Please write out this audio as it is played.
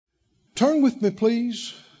Turn with me,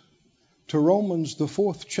 please, to Romans, the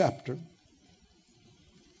 4th chapter.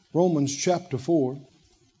 Romans chapter 4.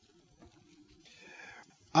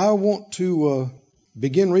 I want to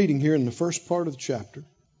begin reading here in the first part of the chapter.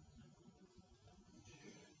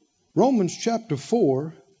 Romans chapter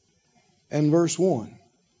 4 and verse 1.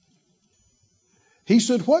 He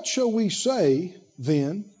said, "What shall we say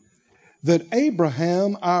then that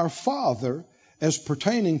Abraham our father as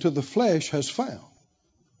pertaining to the flesh has found?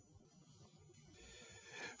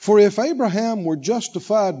 For if Abraham were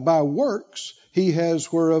justified by works, he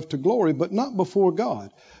has whereof to glory, but not before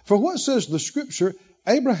God. For what says the Scripture?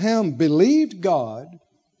 Abraham believed God,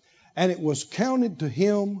 and it was counted to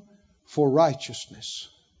him for righteousness."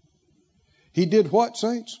 He did what,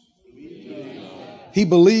 saints? He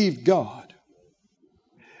believed God.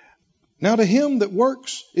 Now to him that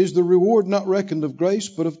works is the reward not reckoned of grace,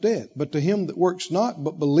 but of debt. But to him that works not,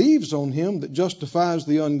 but believes on him that justifies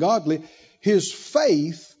the ungodly, his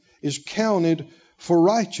faith is counted for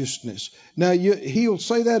righteousness. Now he'll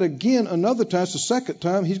say that again another time. It's the second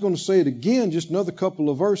time. He's going to say it again, just another couple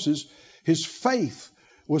of verses. His faith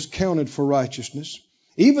was counted for righteousness.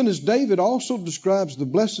 Even as David also describes the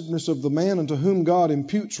blessedness of the man unto whom God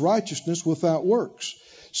imputes righteousness without works,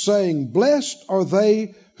 saying, "Blessed are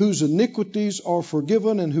they whose iniquities are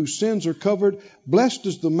forgiven and whose sins are covered. Blessed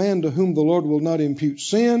is the man to whom the Lord will not impute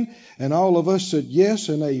sin." And all of us said yes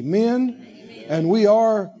and amen. And we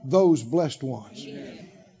are those blessed ones. Amen.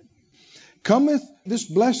 Cometh this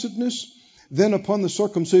blessedness then upon the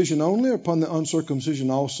circumcision only, or upon the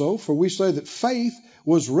uncircumcision also? For we say that faith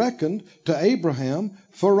was reckoned to Abraham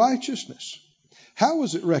for righteousness. How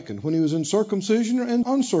was it reckoned? When he was in circumcision or in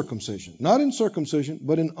uncircumcision? Not in circumcision,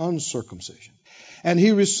 but in uncircumcision. And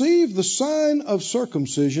he received the sign of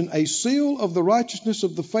circumcision, a seal of the righteousness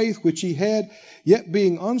of the faith which he had, yet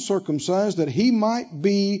being uncircumcised, that he might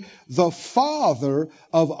be the father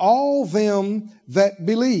of all them that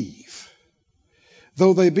believe,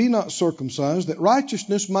 though they be not circumcised, that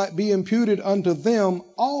righteousness might be imputed unto them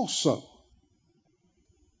also.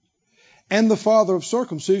 And the father of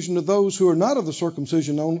circumcision to those who are not of the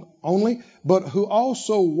circumcision only, but who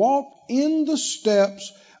also walk in the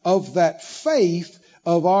steps of that faith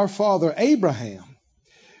of our father Abraham,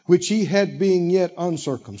 which he had being yet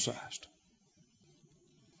uncircumcised.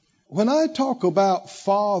 When I talk about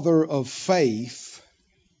father of faith,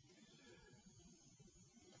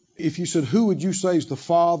 if you said, who would you say is the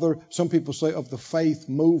father? Some people say of the faith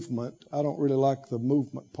movement. I don't really like the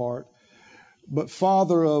movement part. But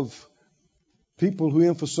father of people who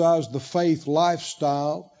emphasize the faith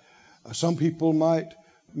lifestyle. Some people might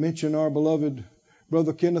mention our beloved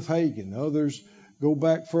Brother Kenneth Hagin. Others go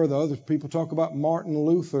back further. Other people talk about Martin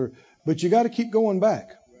Luther. But you got to keep going back.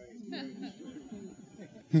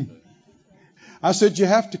 I said you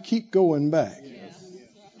have to keep going back.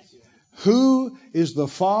 Who is the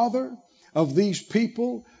father of these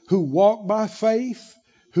people who walk by faith,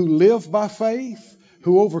 who live by faith,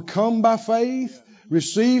 who overcome by faith,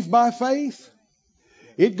 receive by faith?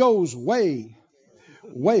 It goes way,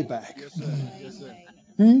 way back.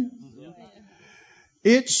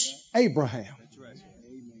 It's Abraham.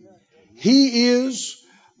 He is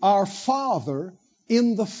our father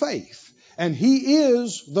in the faith. And he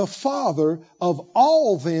is the father of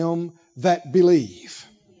all them that believe.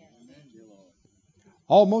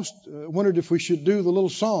 Almost wondered if we should do the little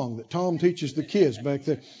song that Tom teaches the kids back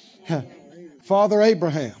there. Father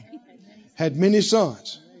Abraham had many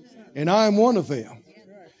sons, and I am one of them.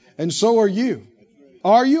 And so are you.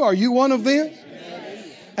 Are you? Are you one of them?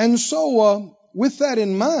 And so with that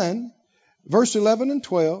in mind, verse 11 and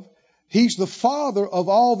 12, he's the father of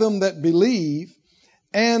all them that believe.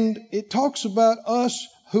 And it talks about us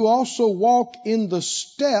who also walk in the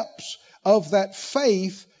steps of that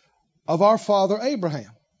faith of our father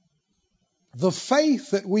Abraham. The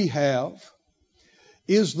faith that we have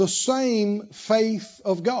is the same faith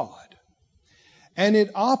of God. And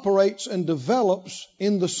it operates and develops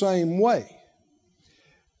in the same way.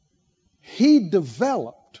 He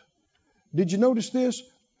developed. Did you notice this?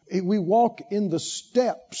 We walk in the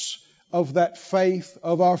steps of that faith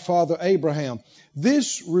of our father Abraham.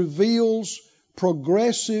 This reveals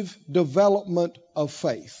progressive development of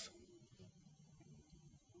faith.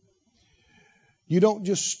 You don't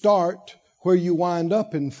just start where you wind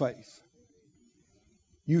up in faith.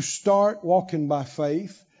 You start walking by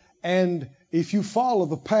faith, and if you follow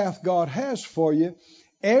the path God has for you,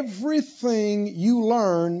 everything you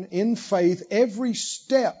learn in faith, every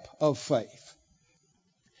step of faith,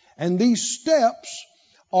 and these steps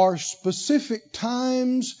are specific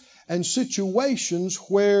times and situations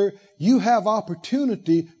where you have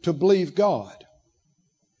opportunity to believe God.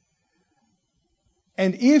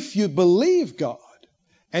 And if you believe God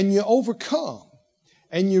and you overcome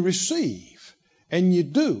and you receive and you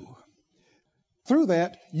do, through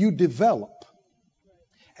that you develop.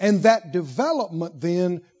 And that development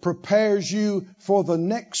then prepares you for the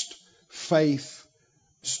next faith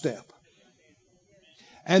step.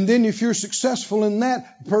 And then if you're successful in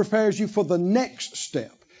that, it prepares you for the next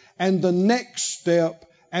step and the next step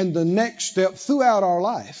and the next step throughout our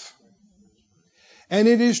life. And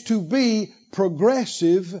it is to be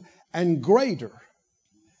progressive and greater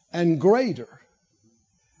and greater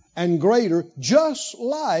and greater, just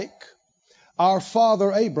like our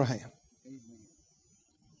father Abraham.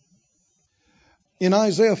 In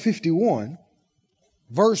Isaiah 51,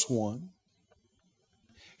 verse 1,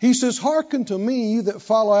 he says, "Hearken to me, you that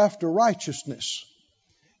follow after righteousness."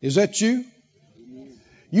 Is that you?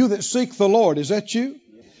 You that seek the Lord, is that you?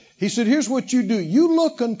 He said, here's what you do. You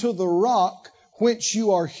look unto the rock whence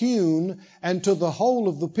you are hewn, and to the hole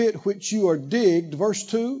of the pit which you are digged. Verse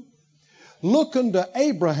 2, look unto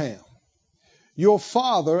Abraham, your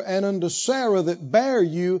father, and unto Sarah that bare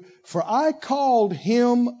you, for I called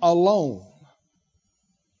him alone,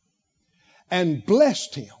 and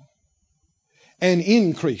blessed him, and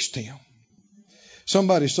increased him.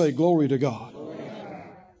 Somebody say, glory to God.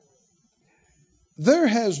 There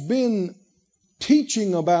has been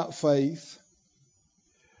teaching about faith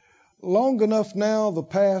long enough now, the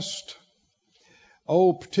past,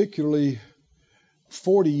 particularly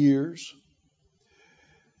 40 years,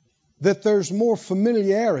 that there's more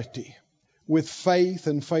familiarity with faith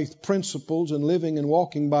and faith principles and living and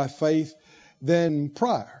walking by faith than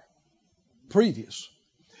previous.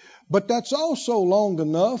 But that's also long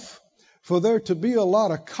enough for there to be a lot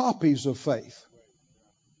of copies of faith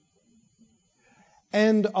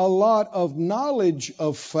and a lot of knowledge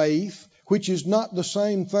of faith, which is not the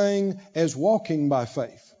same thing as walking by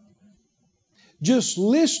faith. Just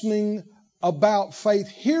listening about faith,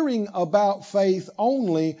 hearing about faith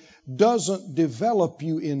only doesn't develop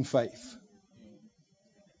you in faith.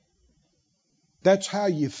 That's how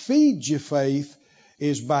you feed your faith,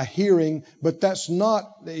 is by hearing, but that's not,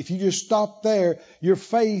 if you just stop there, your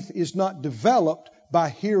faith is not developed by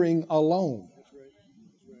hearing alone.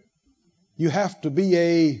 You have to be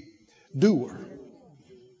a doer.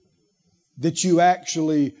 That you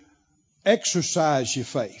actually exercise your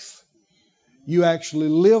faith. You actually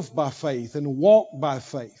live by faith and walk by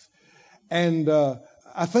faith. And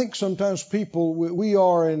I think sometimes people, we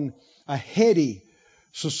are in a heady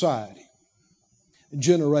society,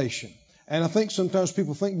 generation. And I think sometimes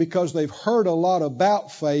people think because they've heard a lot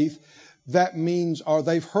about faith, that means, or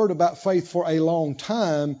they've heard about faith for a long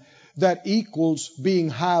time, that equals being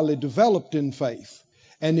highly developed in faith.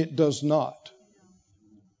 And it does not.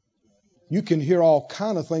 You can hear all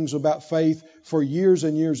kind of things about faith for years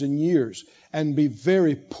and years and years and be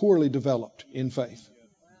very poorly developed in faith.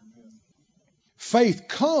 Faith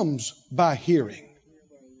comes by hearing.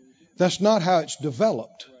 That's not how it's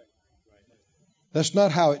developed. That's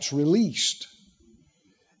not how it's released.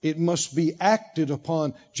 It must be acted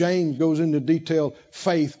upon. James goes into detail.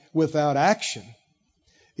 Faith without action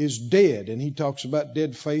is dead. And he talks about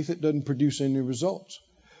dead faith. It doesn't produce any results.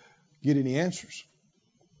 Get any answers.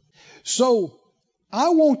 So I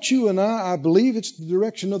want you and I believe it's the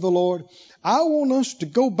direction of the Lord. I want us to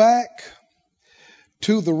go back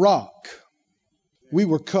to the rock we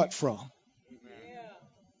were cut from.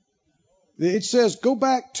 It says, go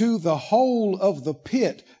back to the hole of the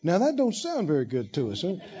pit. Now, that don't sound very good to us,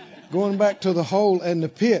 huh? Going back to the hole and the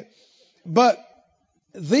pit. But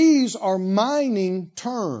these are mining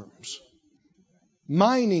terms.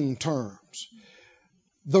 Mining terms.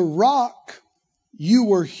 The rock you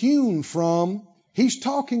were hewn from, he's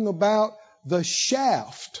talking about the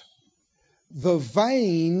shaft, the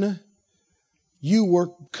vein you were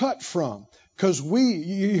cut from. Because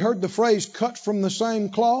you heard the phrase, cut from the same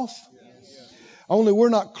cloth? Only we're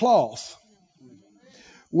not cloth.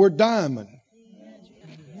 We're diamond.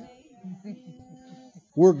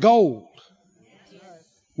 We're gold.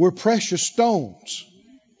 We're precious stones.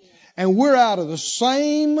 And we're out of the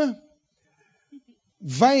same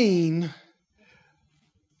vein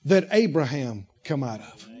that Abraham come out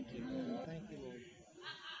of.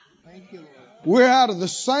 We're out of the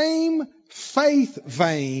same faith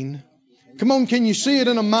vein. Come on, can you see it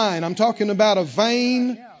in a mine? I'm talking about a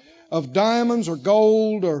vein of diamonds or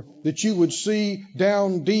gold, or that you would see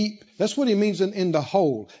down deep. That's what he means in the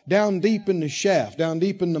hole. Down deep in the shaft, down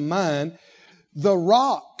deep in the mine. The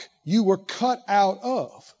rock you were cut out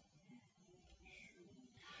of.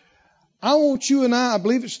 I want you and I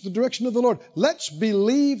believe it's the direction of the Lord. Let's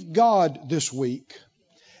believe God this week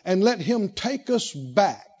and let Him take us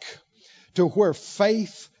back to where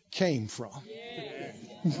faith came from.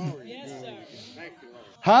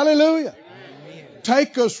 Hallelujah.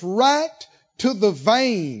 Take us right to the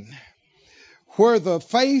vein where the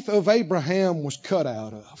faith of Abraham was cut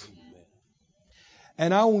out of.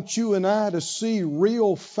 And I want you and I to see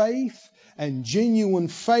real faith and genuine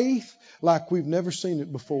faith like we've never seen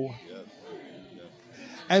it before.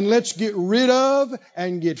 And let's get rid of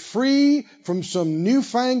and get free from some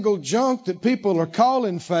newfangled junk that people are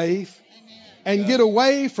calling faith, and get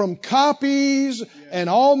away from copies and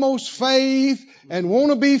almost faith and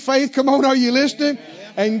wannabe faith. Come on, are you listening?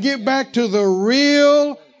 And get back to the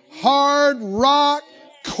real hard rock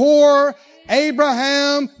core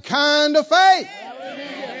Abraham kind of faith.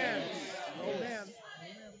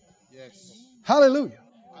 Hallelujah.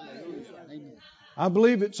 I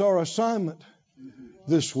believe it's our assignment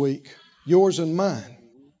this week, yours and mine.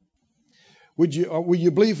 Will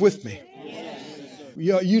you believe with me?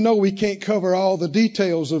 You know we can't cover all the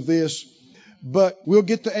details of this, but we'll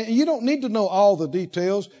get to. You don't need to know all the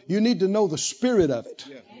details. You need to know the spirit of it.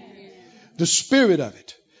 The spirit of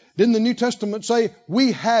it. Didn't the New Testament say,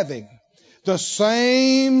 we having the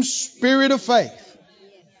same spirit of faith?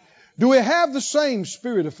 Do we have the same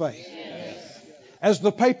spirit of faith as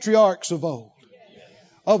the patriarchs of old,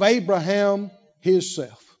 of Abraham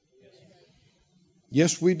himself?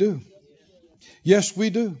 Yes, we do. Yes, we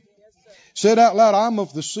do. Said out loud, I'm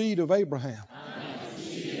of the seed of Abraham.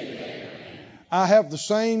 I have the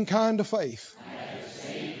same kind of faith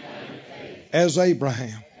as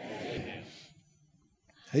Abraham.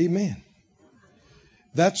 Amen.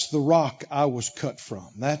 That's the rock I was cut from.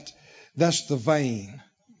 That's the vein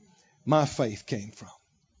my faith came from.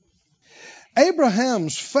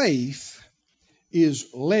 Abraham's faith is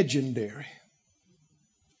legendary,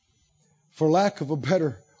 for lack of a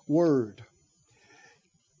better word.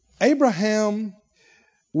 Abraham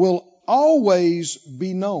will always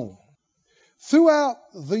be known throughout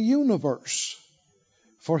the universe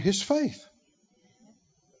for his faith.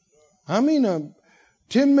 I mean,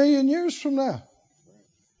 10 million years from now,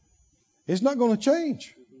 it's not going to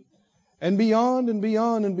change. And beyond and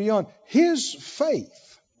beyond and beyond. His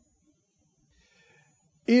faith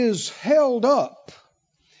is held up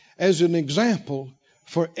as an example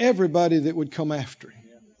for everybody that would come after him.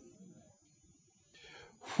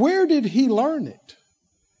 Where did he learn it?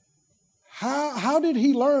 How did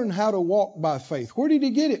he learn how to walk by faith? Where did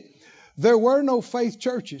he get it? There were no faith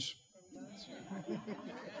churches.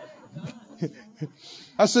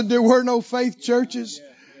 I said there were no faith churches.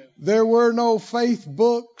 There were no faith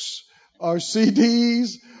books or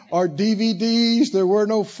CDs or DVDs. There were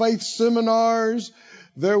no faith seminars.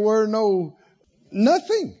 There were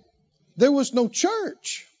nothing. There was no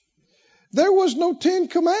church. There was no 10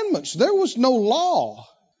 Commandments. There was no law.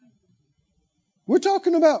 We're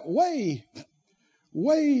talking about way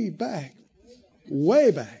back.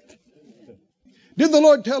 Way back. Did the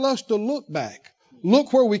Lord tell us to look back?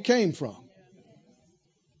 Look where we came from.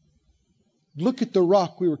 Look at the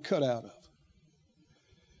rock we were cut out of.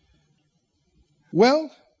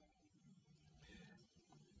 Well,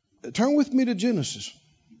 turn with me to Genesis.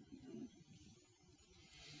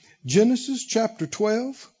 Genesis chapter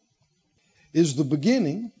 12 is the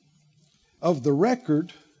beginning of the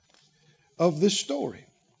record of this story.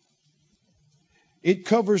 It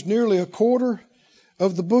covers nearly a quarter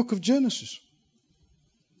of the book of Genesis.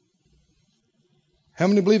 How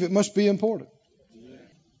many believe it must be important?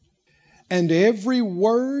 And every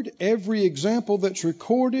word, every example that's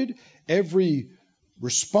recorded, every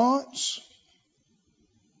response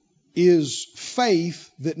is faith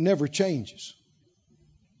that never changes.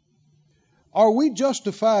 Are we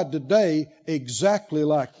justified today exactly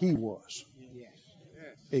like he was?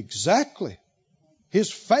 Exactly. His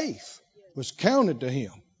faith was counted to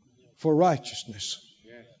him for righteousness.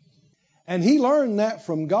 And he learned that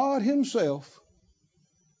from God himself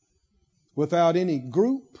without any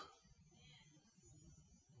group,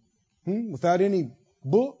 without any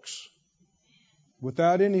books,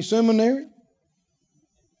 without any seminary.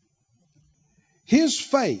 His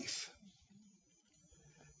faith,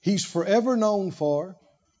 he's forever known for,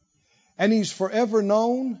 and he's forever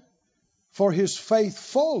known for his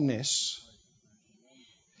faithfulness,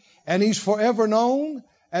 and he's forever known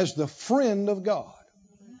as the friend of God.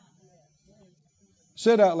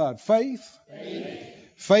 Say it out loud. Faith.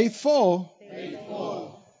 Faithful.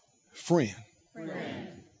 Friend.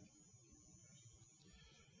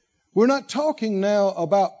 We're not talking now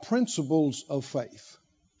about principles of faith.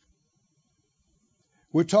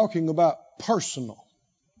 We're talking about personal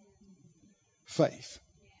faith.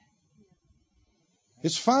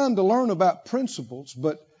 It's fine to learn about principles,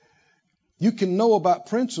 but You can know about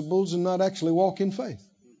principles and not actually walk in faith.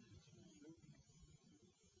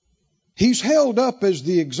 He's held up as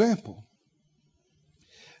the example.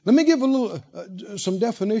 Let me give a little some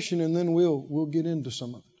definition, and then we'll get into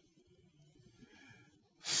some of it.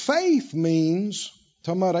 Faith means,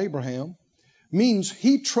 talking about Abraham, means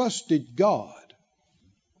he trusted God.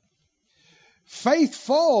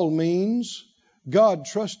 Faithful means God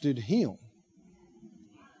trusted him.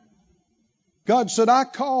 God said, I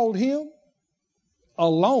called him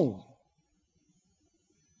alone.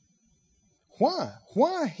 Why?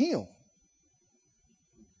 Why him?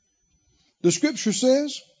 The scripture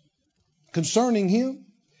says concerning him,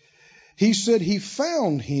 he said he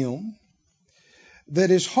found him that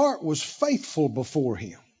his heart was faithful before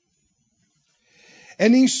him.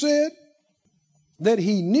 And he said that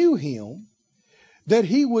he knew him, that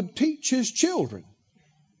he would teach his children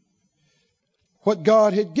what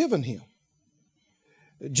God had given him.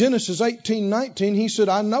 Genesis 18:19, he said,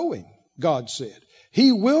 I know him, God said.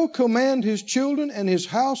 He will command his children and his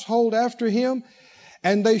household after him,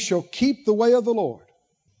 and they shall keep the way of the Lord.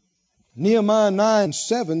 Nehemiah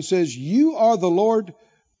 9:7 says, you are the Lord,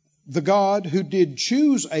 the God who did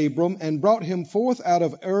choose Abram and brought him forth out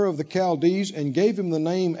of Ur of the Chaldees and gave him the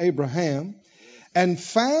name Abraham, and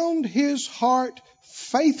found his heart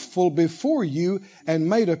faithful before you and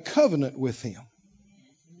made a covenant with him.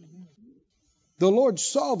 The Lord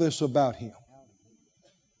saw this about him.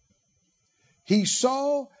 He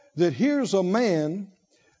saw that here's a man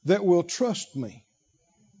that will trust me.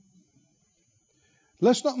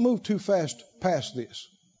 Let's not move too fast past this.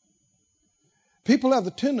 People have the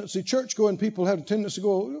tendency, church-going people have the tendency to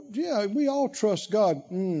go, yeah, we all trust God.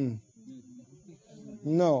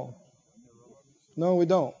 No, we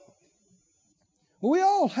don't. We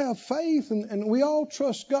all have faith and we all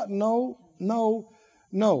trust God. No.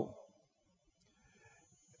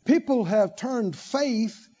 People have turned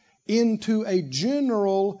faith into a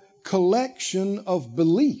general collection of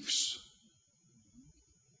beliefs.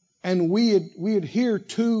 And we adhere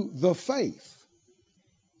to the faith.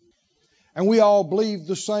 And we all believe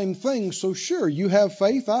the same thing. So sure, you have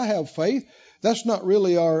faith, I have faith. That's not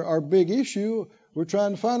really our big issue. We're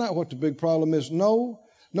trying to find out what the big problem is. No,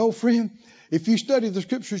 friend. If you study the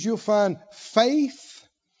scriptures, you'll find faith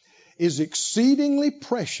is exceedingly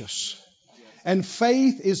precious. And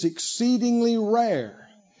faith is exceedingly rare.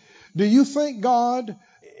 Do you think God,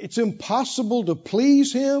 it's impossible to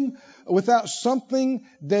please him without something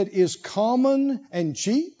that is common and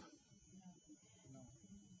cheap?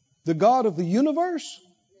 The God of the universe?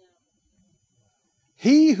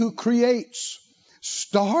 He who creates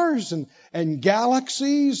stars and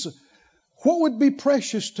galaxies, what would be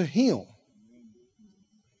precious to him?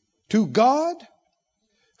 To God,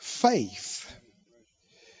 faith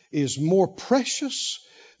is more precious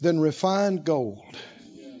than refined gold.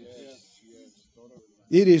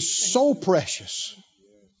 It is so precious.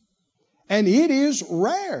 And it is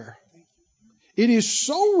rare. It is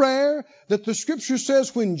so rare that the scripture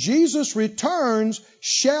says when Jesus returns,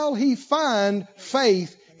 shall he find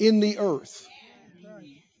faith in the earth.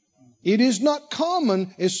 It is not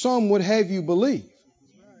common as some would have you believe.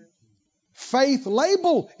 Faith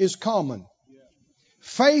label is common.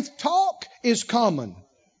 Faith talk is common.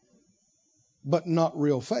 But not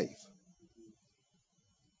real faith.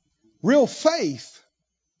 Real faith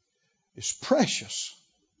is precious.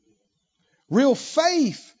 Real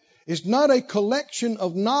faith is not a collection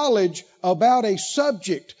of knowledge about a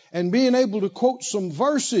subject and being able to quote some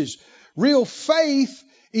verses. Real faith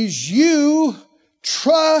is you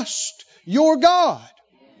trust your God.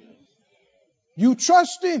 You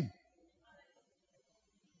trust him.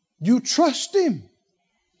 You trust him.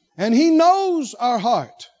 And he knows our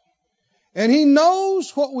heart. And he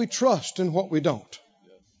knows what we trust and what we don't.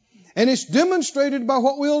 And it's demonstrated by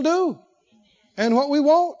what we'll do and what we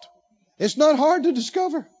won't. It's not hard to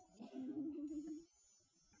discover.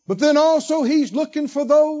 But then also he's looking for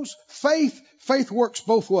those faith works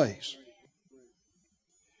both ways.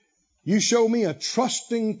 You show me a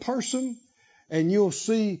trusting person and you'll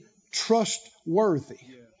see trustworthy.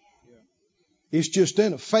 It's just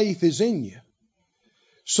in it. Faith is in you.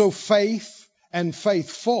 So faith and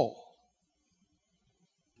faithful.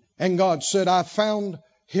 And God said, I found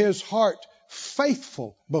his heart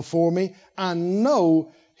faithful before me. I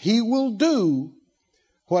know he will do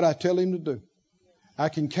what I tell him to do. I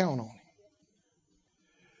can count on him.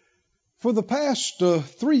 For the past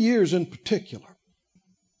 3 years in particular,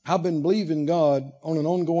 I've been believing God on an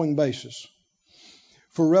ongoing basis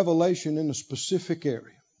for revelation in a specific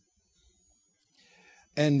area.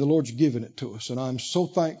 And the Lord's given it to us. And I'm so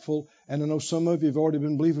thankful and I know some of you have already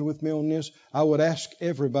been believing with me on this, I would ask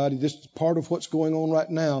everybody, this is part of what's going on right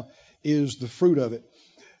now, is the fruit of it.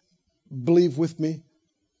 Believe with me.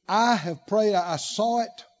 I have prayed, I saw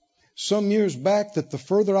it some years back, that the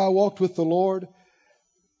further I walked with the Lord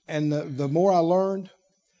and the more I learned,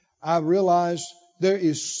 I realized there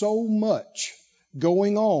is so much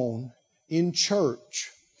going on in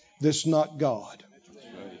church that's not God.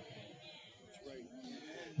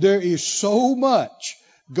 There is so much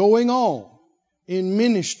going on in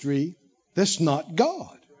ministry that's not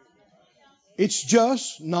God. It's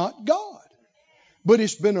just not God. But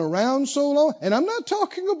it's been around so long, and I'm not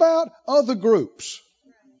talking about other groups.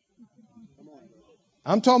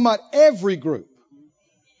 I'm talking about every group.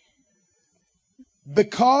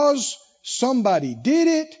 Because somebody did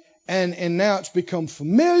it, and now it's become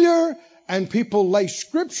familiar, and people lay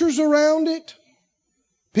scriptures around it,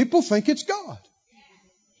 people think it's God.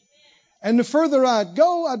 And the further I'd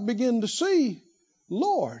go, I'd begin to see,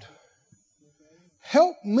 Lord,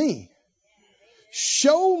 help me.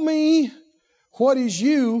 Show me what is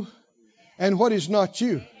you and what is not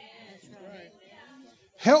you.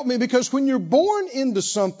 Help me, because when you're born into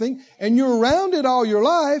something and you're around it all your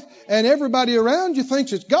life and everybody around you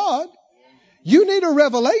thinks it's God, you need a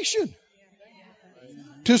revelation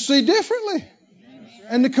to see differently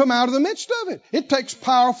and to come out of the midst of it. It takes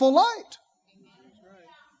powerful light.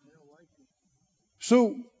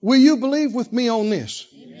 So, will you believe with me on this?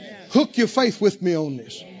 Amen. Hook your faith with me on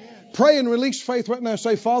this. Amen. Pray and release faith right now.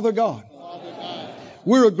 Say, Father God,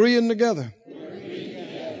 we're agreeing together.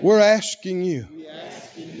 We're asking you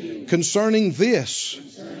concerning this,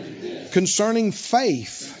 concerning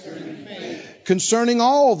faith, concerning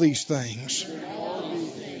all these things.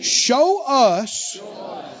 Show us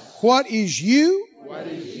what is you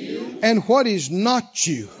and what is not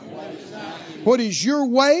you. What is your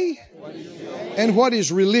way and what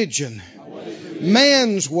is religion?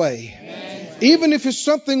 Man's way. Even if it's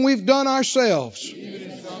something we've done ourselves,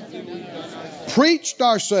 preached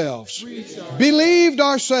ourselves, believed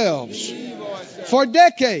ourselves for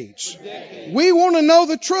decades. We want to know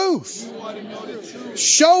the truth.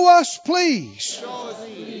 Show us, please,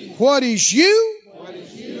 what is you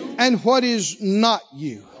and what is not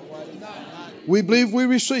you. We believe we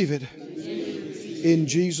receive it in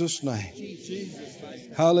Jesus'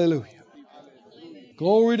 name. Hallelujah.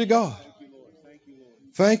 Glory to God.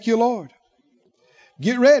 Thank you, Lord.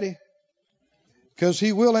 Get ready, because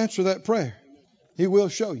He will answer that prayer. He will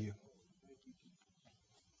show you.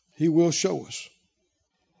 He will show us.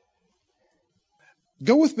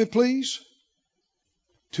 Go with me, please,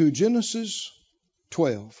 to Genesis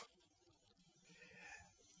 12.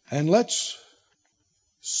 And let's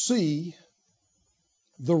see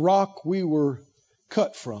the rock we were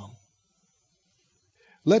cut from.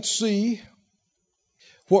 Let's see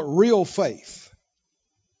what real faith,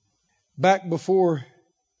 back before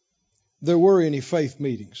there were any faith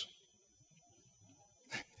meetings,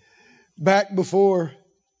 back before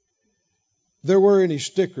there were any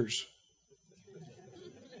stickers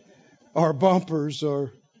or bumpers,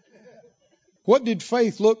 or what did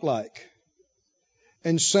faith look like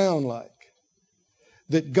and sound like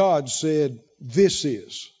that God said, this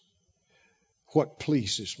is what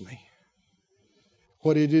pleases me,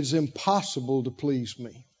 what it is impossible to please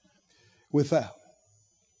me without.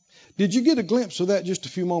 Did you get a glimpse of that just a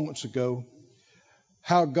few moments ago?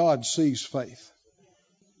 How God sees faith.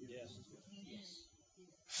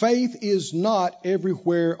 Faith is not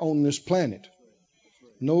everywhere on this planet.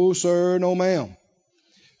 No, sir, no, ma'am.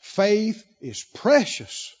 Faith is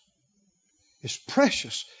precious. It's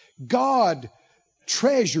precious. God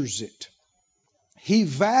treasures it. He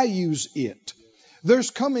values it. There's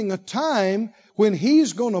coming a time when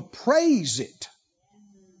He's going to praise it.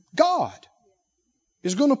 God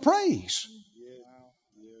is going to praise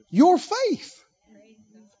your faith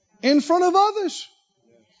in front of others.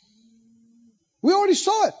 We already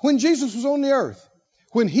saw it when Jesus was on the earth.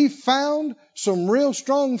 When He found some real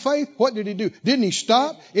strong faith, what did He do? Didn't He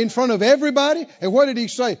stop in front of everybody? And what did He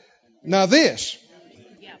say? Now this,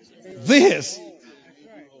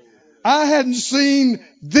 I hadn't seen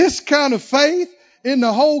this kind of faith in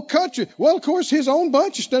the whole country. Well, of course, His own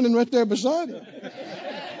bunch is standing right there beside Him.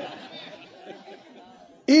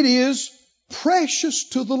 It is precious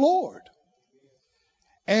to the Lord.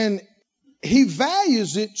 And He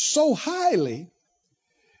values it so highly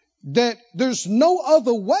that there's no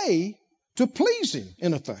other way to please Him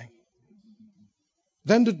in a thing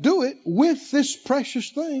than to do it with this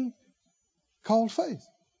precious thing called faith.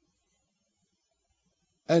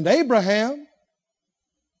 And Abraham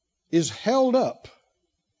is held up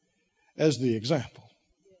as the example.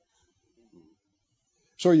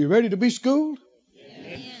 So are you ready to be schooled?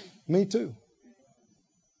 Yes. Me too.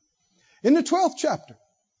 In the 12th chapter,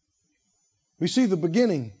 we see the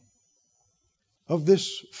beginning of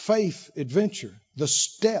this faith adventure, the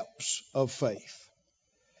steps of faith.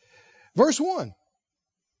 Verse 1.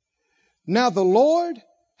 Now the Lord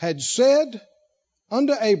had said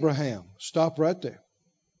unto Abraham, stop right there.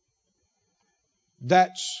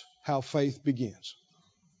 That's how faith begins.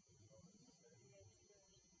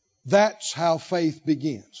 That's how faith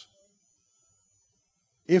begins.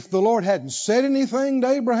 If the Lord hadn't said anything to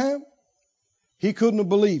Abraham, he couldn't have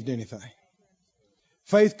believed anything.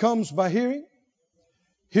 Faith comes by hearing,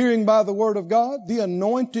 hearing by the Word of God, the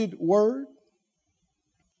anointed Word.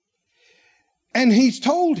 And He's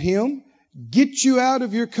told him, get you out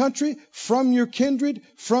of your country, from your kindred,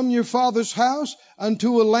 from your father's house,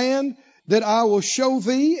 unto a land that I will show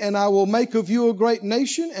thee, and I will make of you a great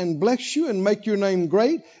nation, and bless you, and make your name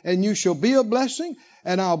great, and you shall be a blessing,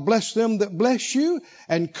 and I'll bless them that bless you,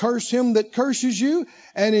 and curse him that curses you,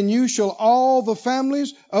 and in you shall all the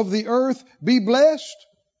families of the earth be blessed.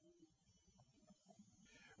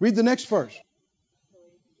 Read the next verse.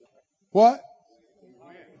 What?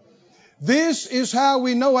 This is how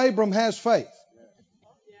we know Abram has faith.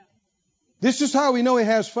 This is how we know he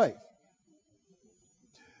has faith.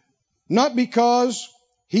 Not because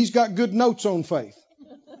he's got good notes on faith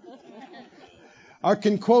or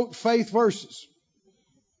can quote faith verses.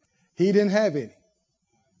 He didn't have any.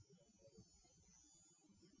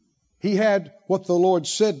 He had what the Lord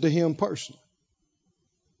said to him personally.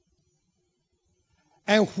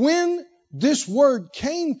 And when this word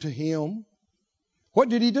came to him, what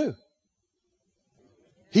did he do?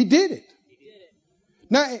 He did it.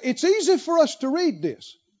 Now, it's easy for us to read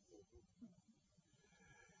this.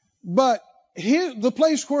 But the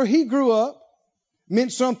place where he grew up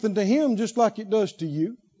meant something to him just like it does to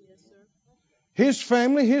you. Yes, sir. His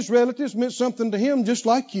family, his relatives meant something to him just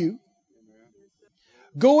like you.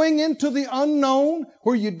 Going into the unknown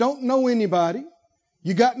where you don't know anybody,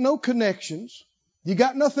 you got no connections, you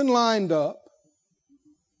got nothing lined up.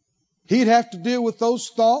 He'd have to deal with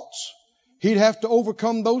those thoughts. He'd have to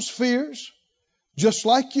overcome those fears, just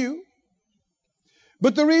like you.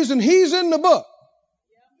 But the reason he's in the book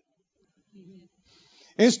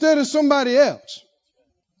instead of somebody else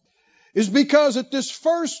is because at this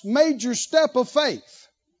first major step of faith,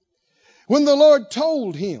 when the Lord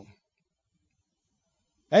told him,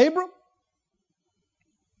 Abram,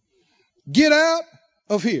 get out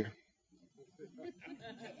of here.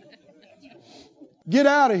 Get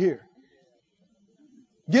out of here.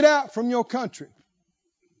 Get out from your country.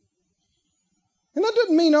 And that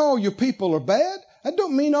doesn't mean all your people are bad. That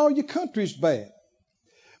don't mean all your country's bad.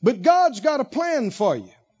 But God's got a plan for you.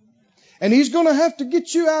 And He's going to have to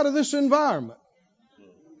get you out of this environment.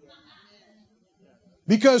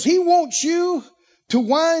 Because He wants you to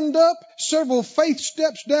wind up several faith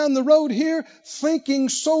steps down the road here thinking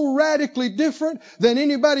so radically different than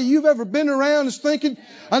anybody you've ever been around is thinking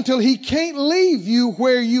until He can't leave you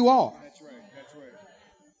where you are.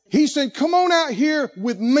 He said, come on out here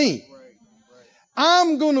with me.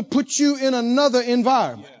 I'm going to put you in another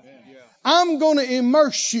environment. I'm going to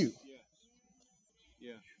immerse you.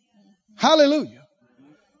 Hallelujah.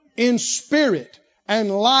 In spirit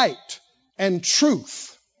and light and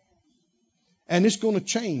truth. And it's going to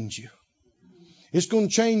change you. It's going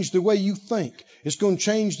to change the way you think. It's going to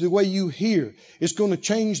change the way you hear. It's going to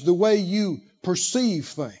change the way you perceive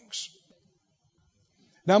things.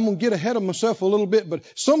 Now I'm going to get ahead of myself a little bit, but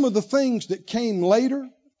some of the things that came later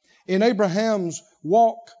in Abraham's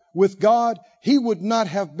walk with God, he would not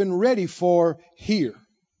have been ready for here.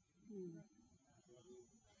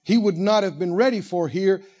 He would not have been ready for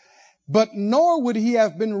here, but nor would he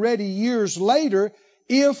have been ready years later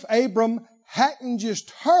if Abram hadn't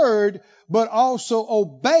just heard, but also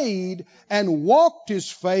obeyed and walked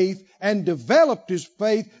his faith and developed his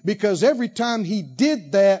faith, because every time he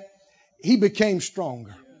did that, he became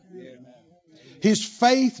stronger. His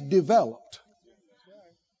faith developed.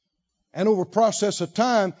 And over a process of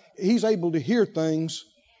time, he's able to hear things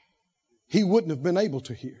he wouldn't have been able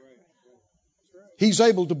to hear. He's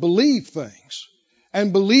able to believe things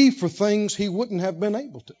and believe for things he wouldn't have been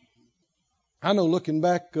able to. I know looking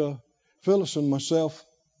back, Phyllis and myself,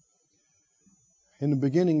 in the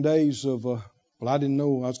beginning days of, I didn't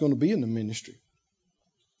know I was going to be in the ministry.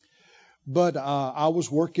 But I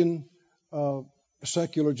was working a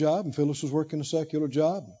secular job, and Phyllis was working a secular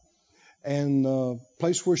job. And the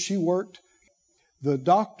place where she worked, the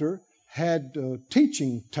doctor had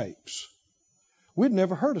teaching tapes. We'd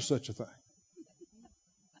never heard of such a thing.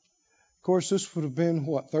 Of course, this would have been,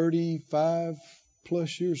 35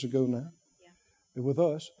 plus years ago now. with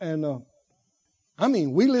us. And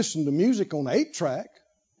we listened to music on 8-track.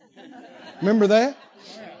 Remember that?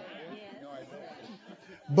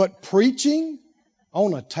 But preaching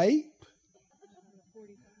on a tape?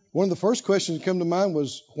 One of the first questions that come to mind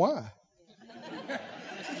was, why?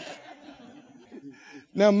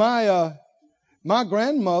 Now, my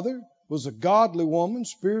grandmother was a godly woman,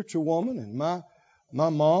 spiritual woman, and my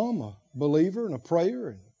mom a believer and a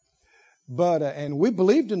prayer. And we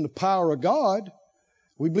believed in the power of God.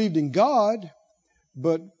 We believed in God,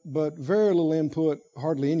 but very little input,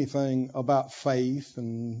 hardly anything about faith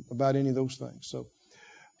and about any of those things. So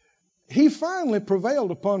he finally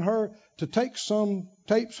prevailed upon her to take some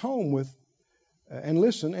tapes home with and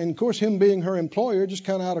listen. And of course, him being her employer, just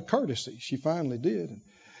kind of out of courtesy, she finally did.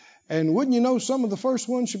 And wouldn't you know, some of the first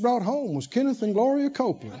ones she brought home was Kenneth and Gloria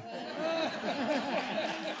Copeland.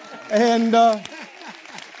 And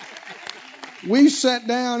we sat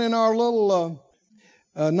down in our little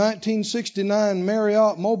 1969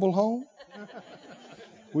 Marriott mobile home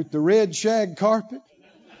with the red shag carpet,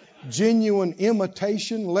 genuine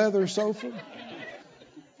imitation leather sofa.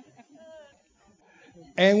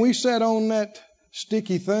 And we sat on that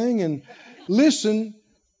sticky thing and listened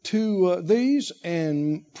to these,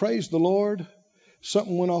 and praise the Lord,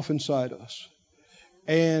 something went off inside us.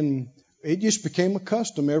 And it just became a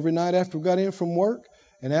custom. Every night after we got in from work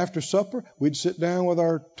and after supper, we'd sit down with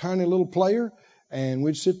our tiny little player and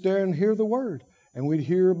we'd sit there and hear the Word. And we'd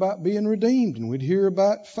hear about being redeemed, and we'd hear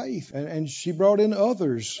about faith. And she brought in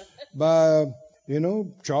others by,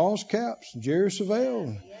 Charles Capps, Jerry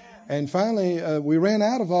Savelle. And finally, we ran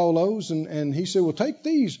out of all those, and he said, well, take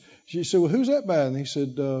these. She said, well, who's that by? And he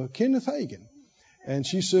said, Kenneth Hagin. And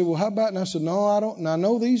she said, well, how about? And I said, no, I don't. And I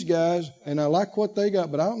know these guys, and I like what they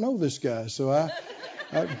got, but I don't know this guy. So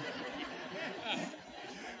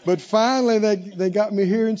but finally, they got me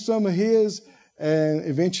hearing some of his, and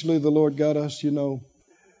eventually the Lord got us,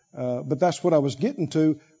 But that's what I was getting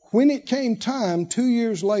to. When it came time, 2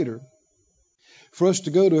 years later, for us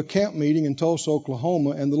to go to a camp meeting in Tulsa, Oklahoma,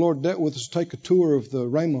 and the Lord dealt with us to take a tour of the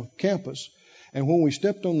Rhema campus. And when we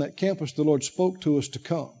stepped on that campus, the Lord spoke to us to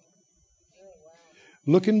come.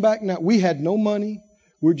 Looking back now, we had no money.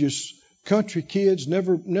 We're just country kids,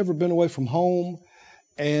 never been away from home,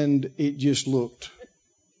 and it just looked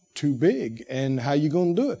too big. And how you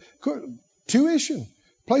going to do it? Tuition,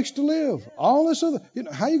 place to live, all this other.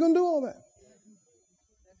 How you going to do all that?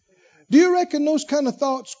 Do you reckon those kind of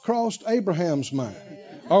thoughts crossed Abraham's mind?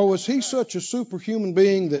 Or was he such a superhuman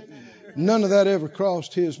being that none of that ever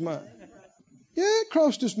crossed his mind? Yeah, it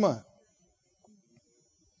crossed his mind.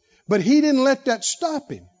 But he didn't let that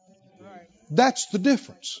stop him. That's the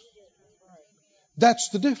difference. That's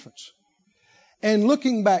the difference. And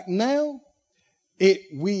looking back now,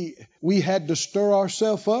 we had to stir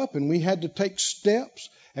ourselves up, and we had to take steps,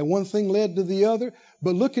 and one thing led to the other.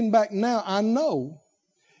 But looking back now, I know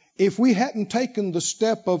if we hadn't taken the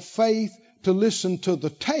step of faith to listen to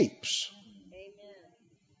the tapes,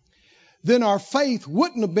 then our faith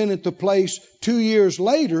wouldn't have been at the place 2 years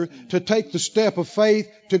later to take the step of faith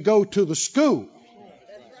to go to the school.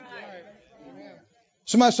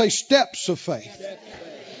 Somebody say steps of faith.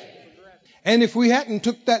 And if we hadn't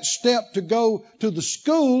took that step to go to the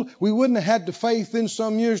school, we wouldn't have had the faith then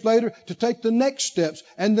some years later to take the next steps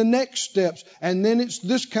and the next steps. And then it's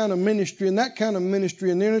this kind of ministry and that kind of ministry,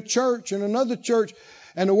 and then a church and another church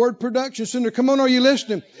and a word production center. Come on, are you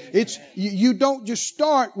listening? You don't just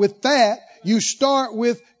start with that. You start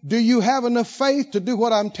with, do you have enough faith to do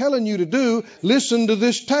what I'm telling you to do? Listen to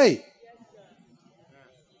this tape.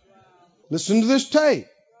 Listen to this tape.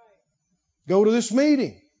 Go to this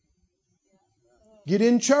meeting. Get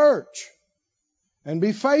in church and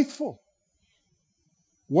be faithful.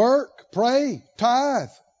 Work, pray, tithe.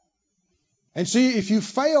 And see, if you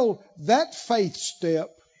fail that faith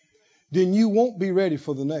step, then you won't be ready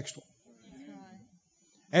for the next one.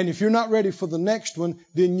 And if you're not ready for the next one,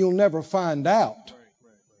 then you'll never find out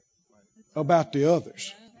about the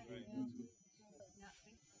others.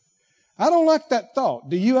 I don't like that thought.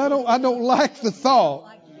 Do you? I don't like the thought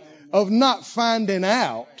of not finding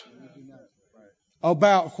out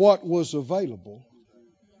about what was available.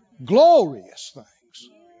 Glorious things.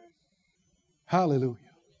 Hallelujah.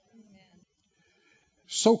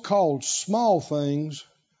 So-called small things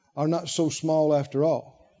are not so small after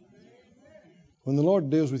all. When the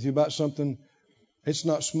Lord deals with you about something, it's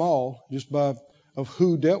not small just by of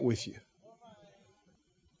who dealt with you.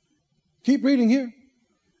 Keep reading here.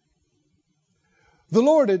 The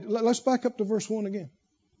Lord had, let's back up to verse 1 again.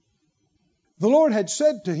 The Lord had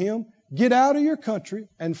said to him, get out of your country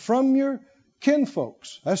and from your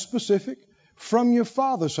kinfolks. That's specific. From your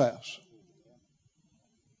father's house.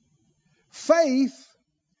 Faith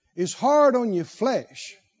is hard on your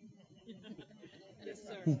flesh.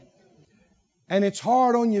 And it's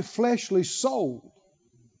hard on your fleshly soul.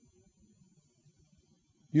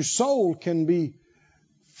 Your soul can be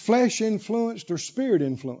flesh influenced or spirit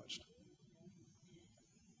influenced.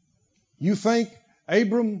 You think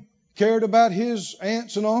Abram cared about his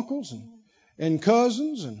aunts and uncles and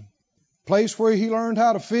cousins and place where he learned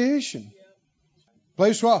how to fish and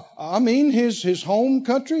place where, his home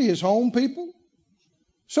country, his home people?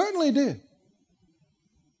 Certainly did.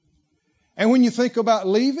 And when you think about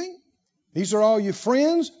leaving, these are all your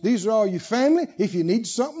friends. These are all your family. If you need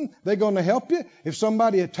something, they're going to help you. If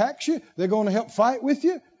somebody attacks you, they're going to help fight with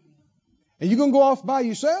you. And you're going to go off by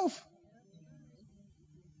yourself?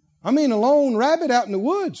 A lone rabbit out in the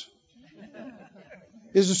woods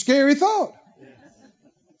is a scary thought.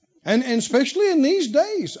 And especially in these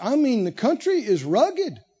days, the country is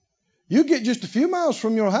rugged. You get just a few miles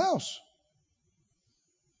from your house.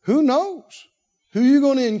 Who knows who you're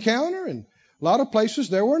going to encounter? And a lot of places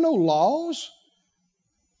there were no laws.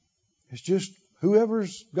 It's just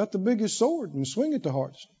whoever's got the biggest sword and swing it the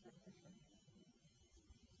hardest.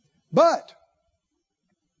 But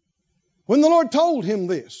when the Lord told him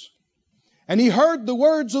this, and he heard the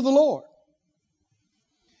words of the Lord,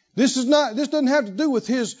 this doesn't have to do with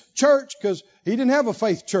his church, because he didn't have a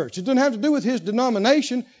faith church. It doesn't have to do with his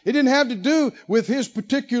denomination. It didn't have to do with his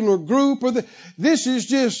particular group. This is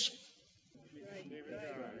just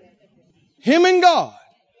him and God.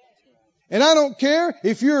 And I don't care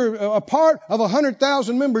if you're a part of a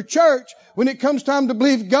 100,000 member church. When it comes time to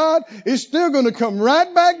believe God, it's still going to come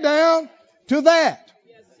right back down to that.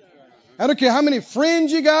 I don't care how many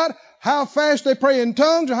friends you got, how fast they pray in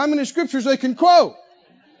tongues, or how many scriptures they can quote.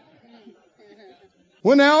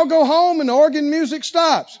 When they all go home and the organ music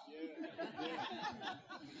stops,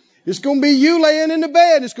 it's going to be you laying in the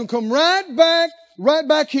bed. It's going to come right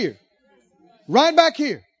back here. Right back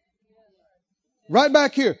here. Right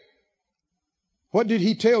back here. What did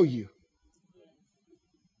he tell you?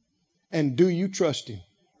 And do you trust him?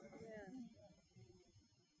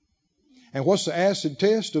 And what's the acid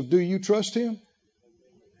test of do you trust him?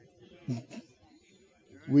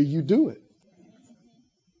 Will you do it?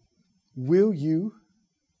 Will you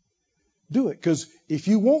do it? Because if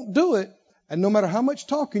you won't do it, and no matter how much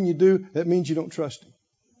talking you do, that means you don't trust him.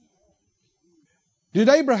 Did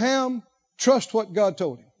Abraham trust what God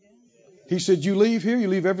told him? He said, you leave here, you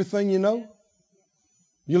leave everything you know.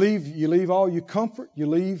 You leave all your comfort. You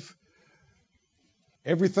leave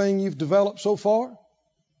everything you've developed so far.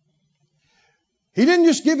 He didn't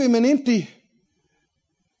just give him an empty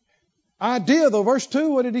idea, though. Verse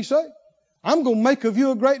 2, what did he say? I'm going to make of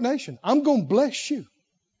you a great nation. I'm going to bless you.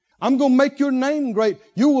 I'm going to make your name great.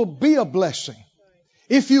 You will be a blessing.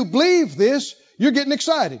 If you believe this, you're getting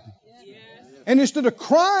excited. And instead of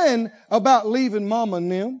crying about leaving mama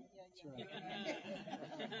and them,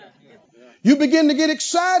 you begin to get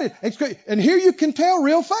excited. And here you can tell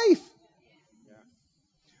real faith.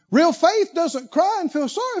 Real faith doesn't cry and feel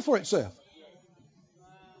sorry for itself.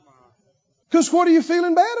 Because what are you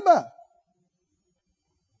feeling bad about?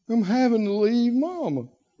 I'm having to leave mama.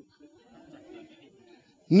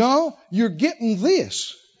 No, you're getting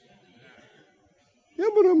this. Yeah,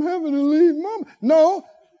 but I'm having to leave mama. No,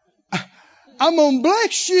 I'm going to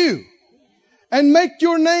bless you and make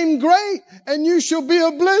your name great, and you shall be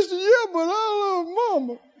a blessing. Yeah, but I love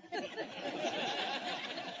mama.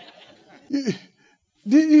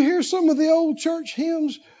 Did you hear some of the old church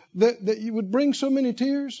hymns that you would bring so many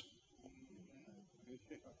tears?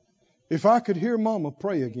 If I could hear mama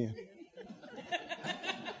pray again.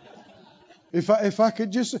 If I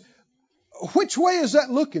could just... Which way is that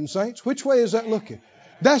looking, saints? Which way is that looking?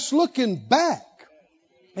 That's looking back.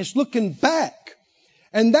 It's looking back.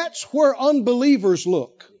 And that's where unbelievers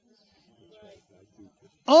look.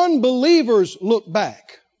 Unbelievers look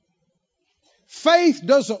back. Faith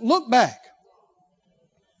doesn't look back.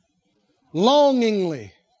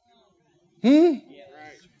 Longingly.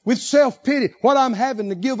 With self-pity. What I'm having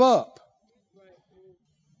to give up.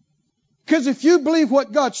 Because if you believe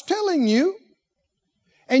what God's telling you,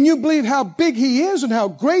 and you believe how big He is and how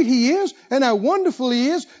great He is and how wonderful He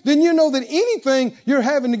is, then you know that anything you're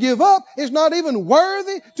having to give up is not even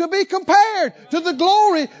worthy to be compared to the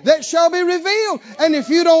glory that shall be revealed. And if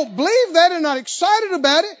you don't believe that and not excited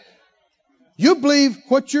about it, you believe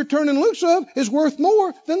what you're turning loose of is worth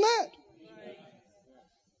more than that.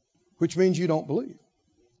 Which means you don't believe.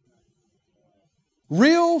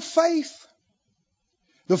 Real faith,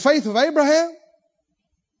 the faith of Abraham,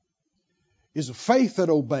 is a faith that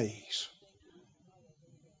obeys.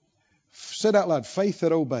 Say it out loud. Faith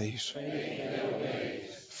that obeys.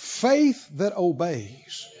 faith that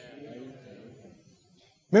obeys.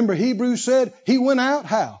 Remember, Hebrews said he went out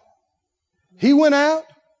how? He went out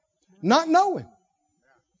not knowing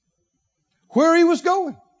where he was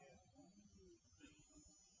going.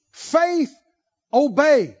 Faith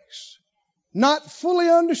obeys, not fully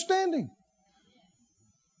understanding,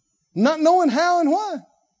 not knowing how and why,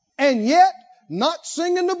 and yet not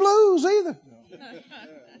singing the blues either.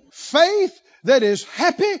 Faith that is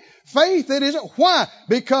happy, faith that isn't. Why?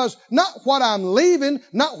 Because not what I'm leaving,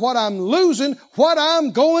 not what I'm losing, what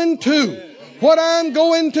I'm going to. What I'm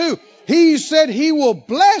going to. He said He will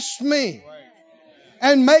bless me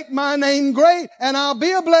and make my name great, and I'll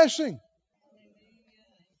be a blessing.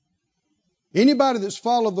 Anybody that's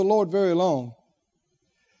followed the Lord very long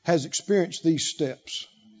has experienced these steps.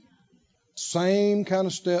 Same kind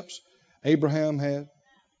of steps Abraham had.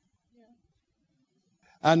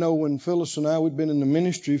 I know when Phyllis and I, we'd been in the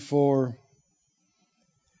ministry for,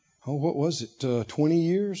 20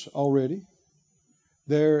 years already,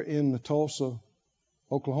 there in the Tulsa,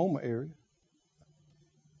 Oklahoma area.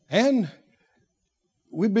 And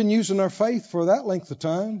we've been using our faith for that length of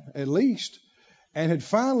time, at least, and had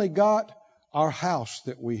finally got our house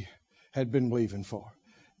that we had been believing for.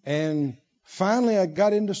 And finally I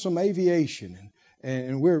got into some aviation,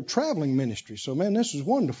 and we're a traveling ministry. So, man, this is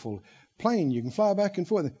wonderful. Plane, you can fly back and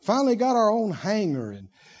forth. Finally got our own hangar,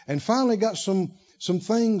 and finally got some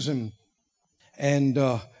things, and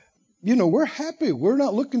we're happy. We're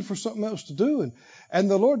not looking for something else to do.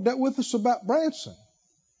 And the Lord dealt with us about Branson.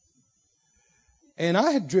 And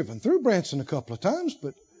I had driven through Branson a couple of times,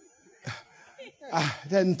 but I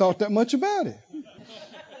hadn't thought that much about it.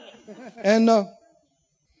 And I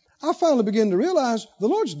finally began to realize the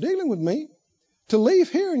Lord's dealing with me to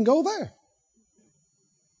leave here and go there.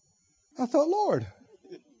 I thought, Lord.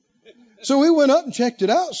 So we went up and checked it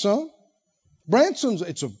out some. Branson's,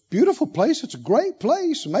 it's a beautiful place. It's a great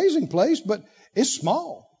place, amazing place, but it's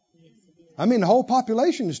small. I mean, the whole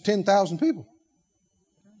population is 10,000 people.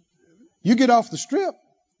 You get off the strip,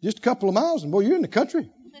 just a couple of miles, and boy, you're in the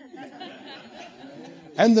country.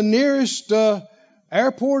 And the nearest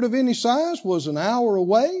airport of any size was an hour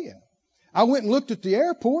away. And I went and looked at the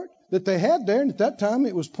airport that they had there, and at that time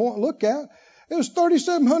it was Point Lookout. It was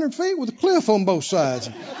 3,700 feet with a cliff on both sides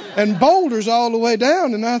and boulders all the way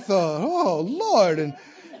down. And I thought, oh, Lord,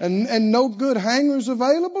 and no good hangars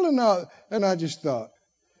available. And I just thought,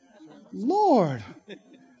 Lord.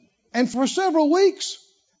 And for several weeks,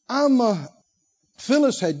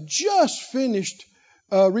 Phyllis had just finished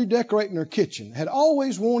redecorating her kitchen, had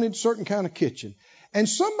always wanted a certain kind of kitchen. And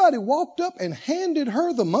somebody walked up and handed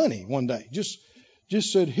her the money one day, just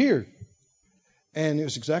said, here. And it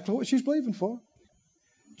was exactly what she's believing for.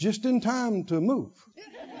 Just in time to move.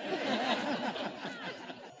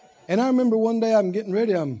 And I remember one day I'm getting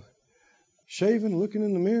ready, I'm shaving, looking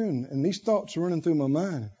in the mirror, and these thoughts are running through my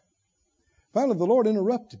mind. Finally, the Lord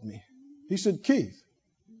interrupted me. He said, Keith,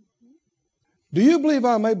 do you believe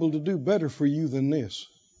I'm able to do better for you than this?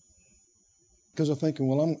 Because I'm thinking,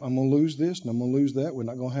 well, I'm going to lose this and I'm going to lose that. We're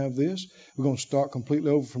not going to have this. We're going to start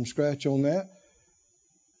completely over from scratch on that.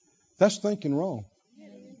 That's thinking wrong.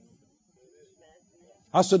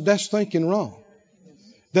 I said, that's thinking wrong.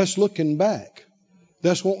 That's looking back.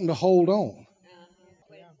 That's wanting to hold on.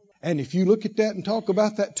 And if you look at that and talk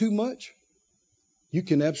about that too much, you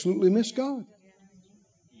can absolutely miss God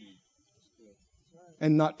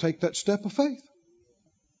and not take that step of faith.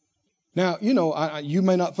 Now, you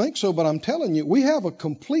may not think so, but I'm telling you, we have a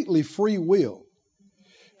completely free will.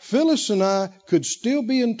 Phyllis and I could still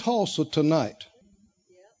be in Tulsa tonight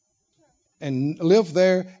and live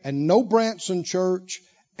there, and no Branson church,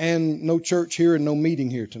 and no church here, and no meeting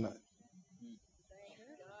here tonight.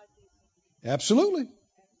 Absolutely.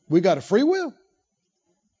 We got a free will.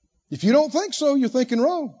 If you don't think so, you're thinking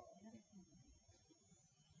wrong.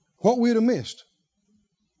 What we'd have missed.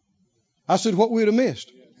 I said, what we'd have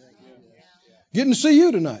missed. Getting to see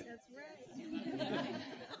you tonight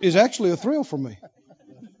is actually a thrill for me.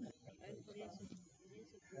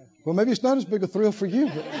 Well, maybe it's not as big a thrill for you,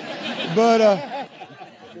 but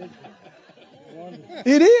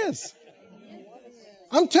it is.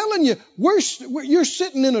 I'm telling you, you're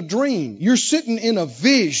sitting in a dream. You're sitting in a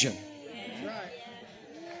vision.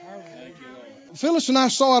 Phyllis and I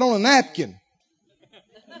saw it on a napkin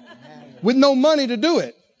with no money to do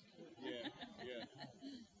it.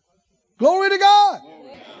 Glory to God.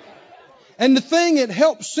 And the thing that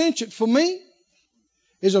helped cinch it for me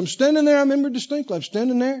is I'm standing there. I remember distinctly. I'm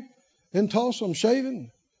standing there in Tulsa. I'm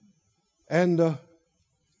shaving. And the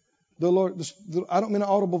Lord, I don't mean an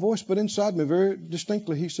audible voice, but inside me very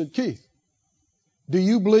distinctly, He said, Keith, do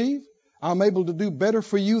you believe I'm able to do better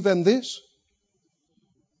for you than this?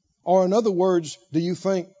 Or in other words, do you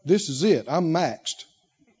think this is it? I'm maxed.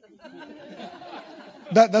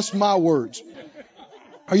 That's my words.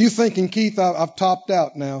 Are you thinking, Keith, I've topped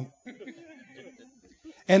out now?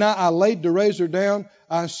 And I laid the razor down.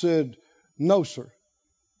 I said, no, sir.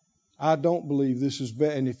 I don't believe this is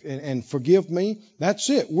bad. And forgive me. That's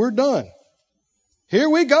it. We're done. Here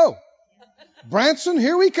we go. Branson,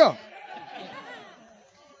 here we come.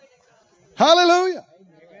 Hallelujah.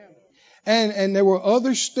 And there were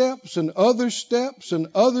other steps and other steps and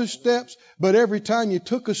other steps. But every time you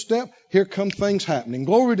took a step, here come things happening.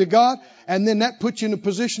 Glory to God. And then that puts you in a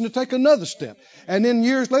position to take another step. And then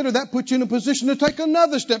years later, that puts you in a position to take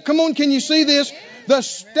another step. Come on, can you see this? The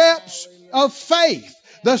steps of faith.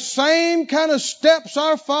 The same kind of steps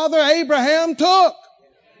our father Abraham took.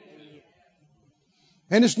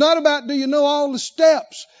 And it's not about, do you know all the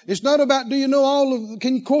steps? It's not about, do you know all of,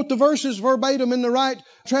 can you quote the verses verbatim in the right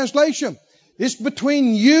translation? It's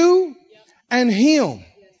between you and Him.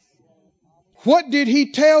 What did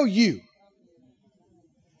He tell you?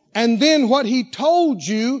 And then what He told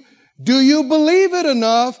you, do you believe it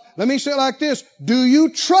enough? Let me say it like this. Do you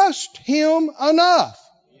trust Him enough?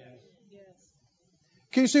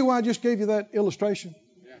 Can you see why I just gave you that illustration?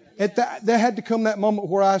 There had to come that moment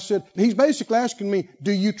where I said, He's basically asking me,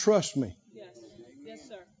 do you trust me? Yes,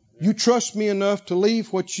 sir. You trust me enough to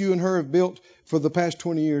leave what you and her have built for the past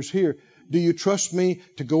 20 years here? Do you trust me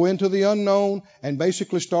to go into the unknown and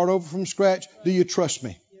basically start over from scratch? Do you trust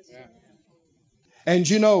me? And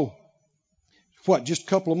you know, just a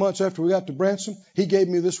couple of months after we got to Branson, he gave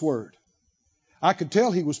me this word. I could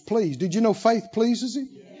tell he was pleased. Did you know faith pleases Him?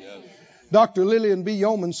 Yes. Dr. Lillian B.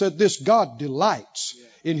 Yeoman said this: God delights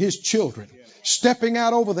in His children stepping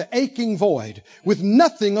out over the aching void with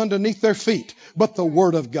nothing underneath their feet but the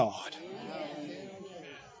Word of God.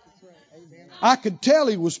 I could tell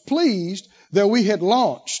he was pleased that we had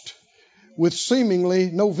launched with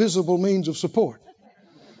seemingly no visible means of support.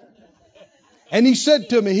 And he said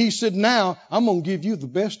to me, he said, now I'm going to give you the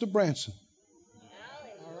best of Branson.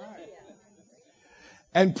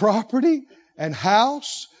 And property and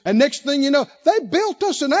house. And next thing you know, they built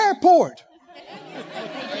us an airport.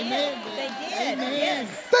 Amen. They did.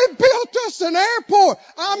 Yes. They built us an airport.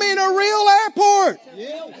 I mean, a real airport.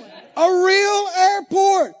 A real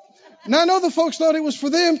airport. Now, I know the folks thought it was for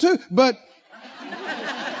them too, but...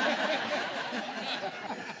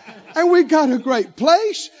 And we got a great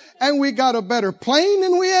place, and we got a better plane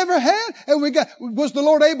than we ever had, and was the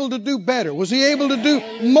Lord able to do better? Was He able to do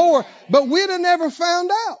more? But we'd have never found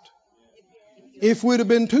out if we'd have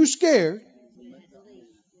been too scared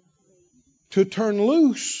to turn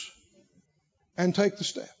loose and take the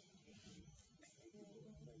step.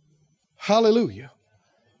 Hallelujah.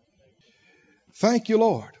 Thank you,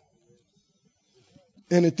 Lord.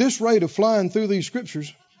 And at this rate of flying through these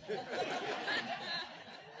scriptures,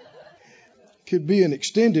 could be an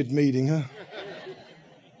extended meeting, huh?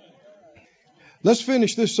 Let's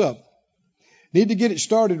finish this up. Need to get it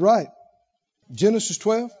started right. Genesis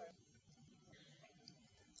 12.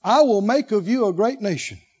 I will make of you a great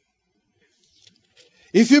nation.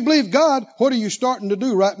 If you believe God, what are you starting to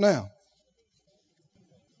do right now?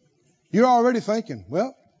 You're already thinking,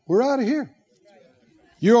 well, we're out of here.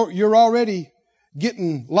 You're already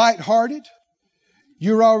getting lighthearted.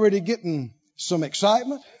 You're already getting some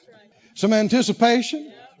excitement, some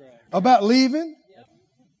anticipation about leaving.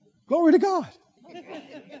 Glory to God.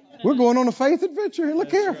 We're going on a faith adventure here.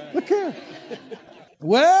 Look here. Look here.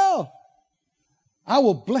 Well, I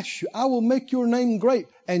will bless you. I will make your name great,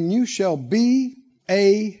 and you shall be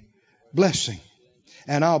a blessing.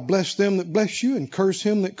 And I'll bless them that bless you and curse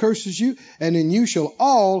him that curses you. And in you shall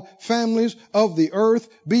all families of the earth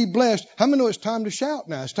be blessed. How many know it's time to shout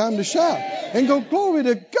now? It's time to shout and go, glory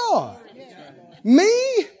to God.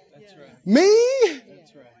 Me? Me?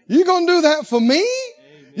 You going to do that for me?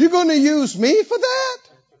 You going to use me for that?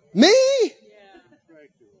 Me?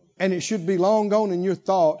 And it should be long gone in your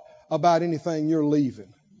thought about anything you're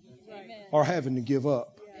leaving or having to give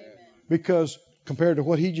up. Because compared to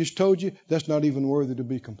what he just told you, that's not even worthy to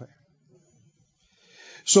be compared.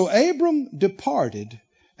 So Abram departed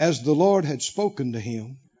as the Lord had spoken to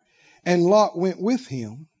him, and Lot went with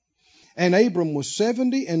him. And Abram was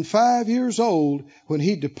 75 years old when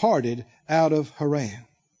he departed out of Haran.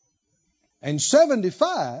 And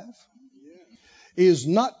 75 is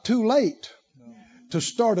not too late to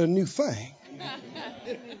start a new thing.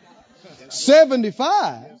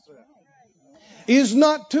 75 is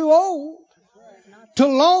not too old to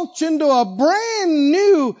launch into a brand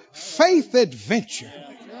new faith adventure.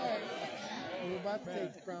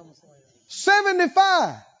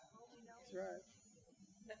 75.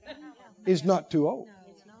 is not too old.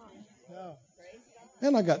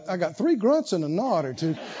 And I got 3 grunts and a nod or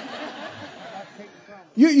 2.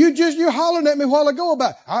 You hollering at me a while ago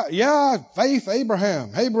about, faith,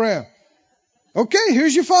 Abraham. Okay,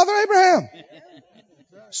 here's your father Abraham.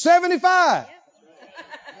 75.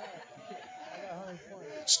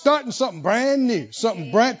 Starting something brand new.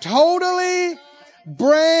 Totally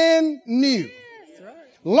brand new.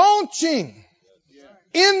 Launching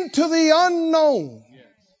into the unknown.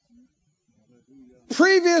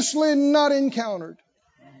 Previously not encountered.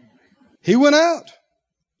 He went out.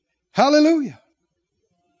 Hallelujah.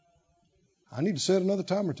 I need to say it another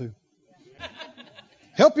time or 2.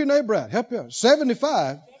 Help your neighbor out.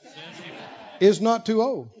 75 is not too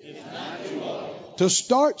old. To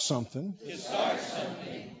start something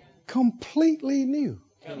completely new.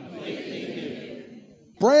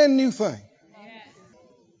 Brand new thing.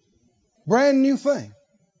 Brand new thing.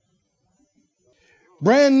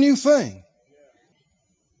 Brand new thing.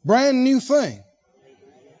 Brand new thing.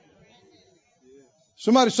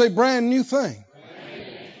 Somebody say brand new thing.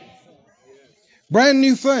 Brand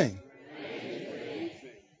new thing.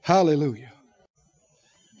 Hallelujah.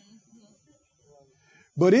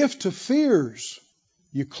 But if to fears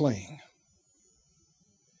you cling,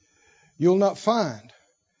 you'll not find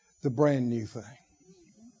the brand new thing.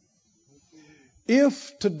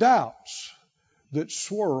 If to doubts that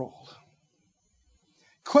swirl,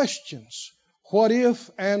 questions, what if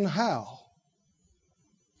and how,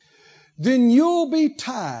 then you'll be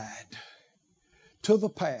tied to the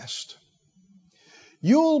past.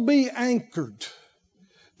 You'll be anchored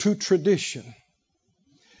to tradition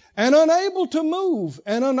and unable to move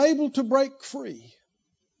and unable to break free.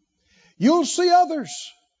 You'll see others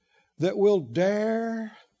that will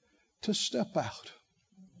dare to step out.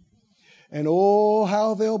 And oh,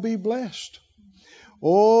 how they'll be blessed.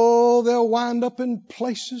 Oh, they'll wind up in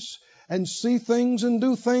places and see things and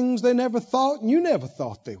do things they never thought and you never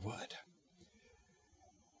thought they would.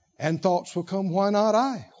 And thoughts will come, why not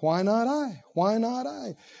I? Why not I? Why not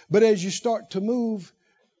I? But as you start to move,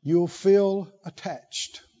 you'll feel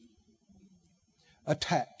attached.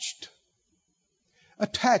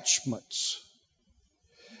 Attachments.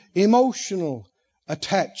 Emotional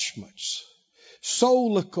attachments.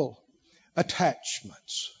 Soulical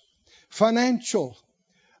attachments. Financial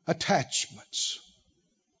attachments.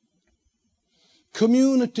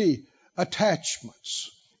 Community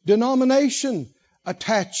attachments. Denomination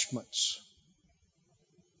attachments.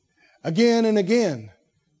 Again and again,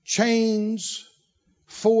 chains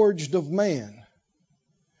forged of man,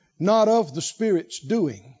 not of the Spirit's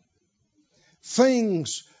doing.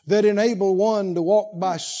 Things that enable one to walk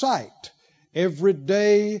by sight every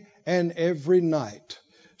day and every night.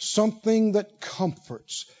 Something that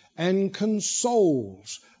comforts and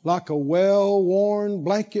consoles like a well-worn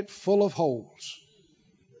blanket full of holes.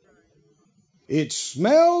 It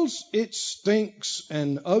smells, it stinks,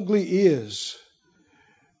 and ugly is,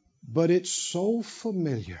 but it's so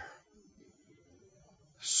familiar.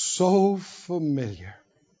 So familiar.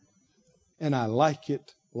 And I like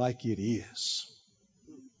it is.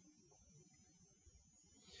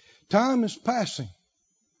 Time is passing,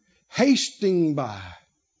 hasting by.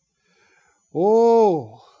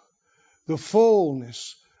 Oh, the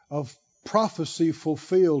fullness of prophecy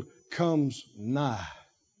fulfilled comes nigh.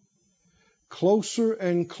 Closer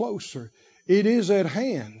and closer. It is at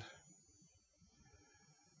hand.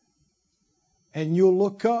 And you'll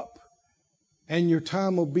look up and your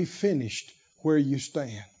time will be finished where you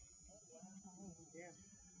stand.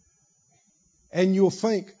 And you'll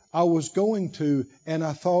think, I was going to and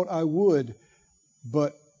I thought I would,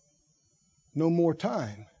 but no more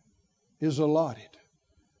time is allotted.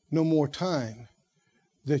 No more time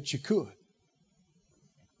that you could.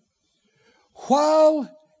 While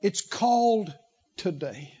it's called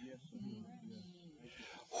today,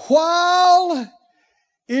 while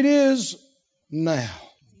it is now,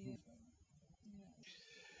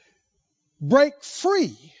 break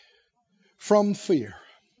free from fear.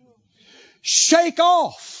 Shake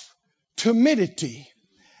off timidity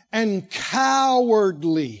and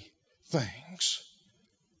cowardly things.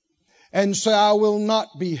 And say, I will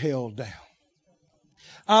not be held down.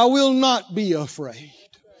 I will not be afraid.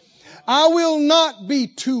 I will not be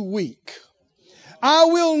too weak. I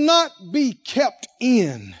will not be kept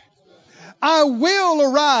in. I will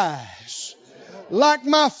arise like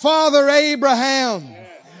my father Abraham.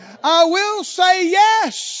 I will say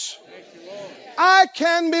yes. I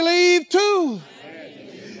can believe too.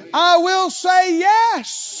 I will say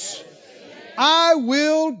yes. I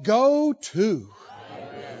will go too.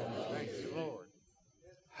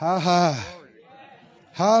 Ha ha.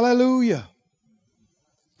 Hallelujah.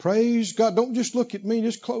 Praise God. Don't just look at me.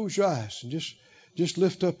 Just close your eyes and just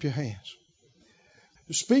lift up your hands.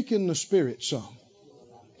 Speak in the Spirit some.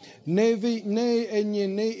 Nevi ne enye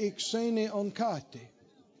ne ixene onkate.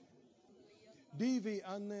 Divi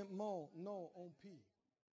ane mo no onpi.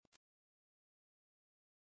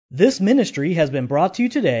 This ministry has been brought to you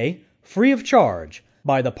today free of charge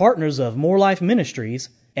by the partners of More Life Ministries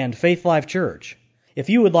and Faith Life Church. If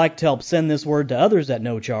you would like to help send this word to others at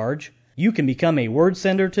no charge, you can become a word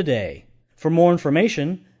sender today. For more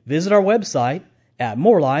information, visit our website at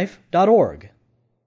morelife.org.